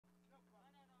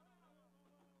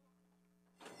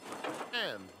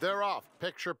And they're off.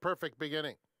 Picture perfect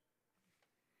beginning.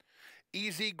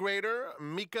 Easy Grader,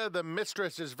 Mika the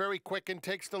Mistress is very quick and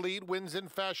takes the lead, wins in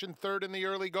fashion third in the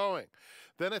early going.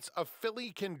 Then it's A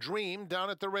Filly Can Dream down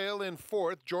at the rail in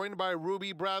fourth, joined by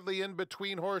Ruby Bradley in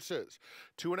between horses.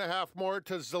 2.5 more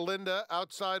to Zelinda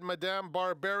outside Madame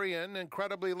Barbarian,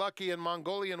 Incredibly Lucky, and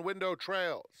Mongolian Window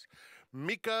trails.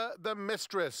 Mika the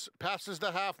Mistress passes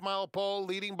the half-mile pole,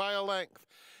 leading by a length.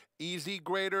 Easy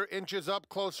Grader inches up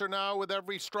closer now with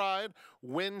every stride,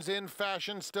 wins in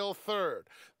fashion still third.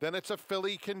 Then it's A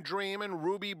Filly Can Dream and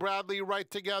Ruby Bradley right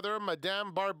together.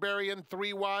 Madame Barbarian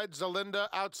 3 wide, Zelinda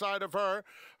outside of her.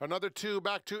 Another 2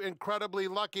 back to Incredibly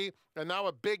Lucky, and now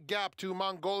a big gap to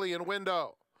Mongolian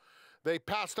Window. They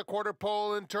pass the quarter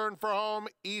pole and turn for home.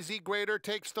 Easy Grader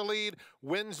takes the lead,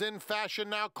 wins in fashion,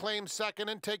 now claims second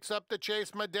and takes up the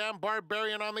chase. Madame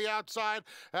Barbarian on the outside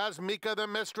as Mika the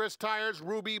Mistress tires.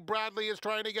 Ruby Bradley is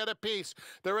trying to get a piece.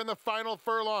 They're in the final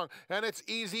furlong, and it's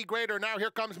Easy Grader. Now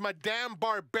here comes Madame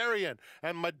Barbarian,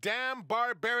 and Madame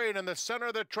Barbarian in the center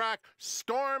of the track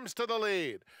storms to the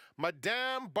lead.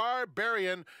 Madame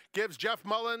Barbarian gives Jeff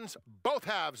Mullins both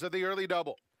halves of the early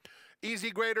double.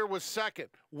 Easy Grader was second,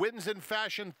 wins in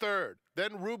fashion third.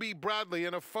 Then Ruby Bradley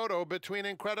in a photo between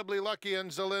Incredibly Lucky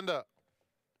and Zelinda.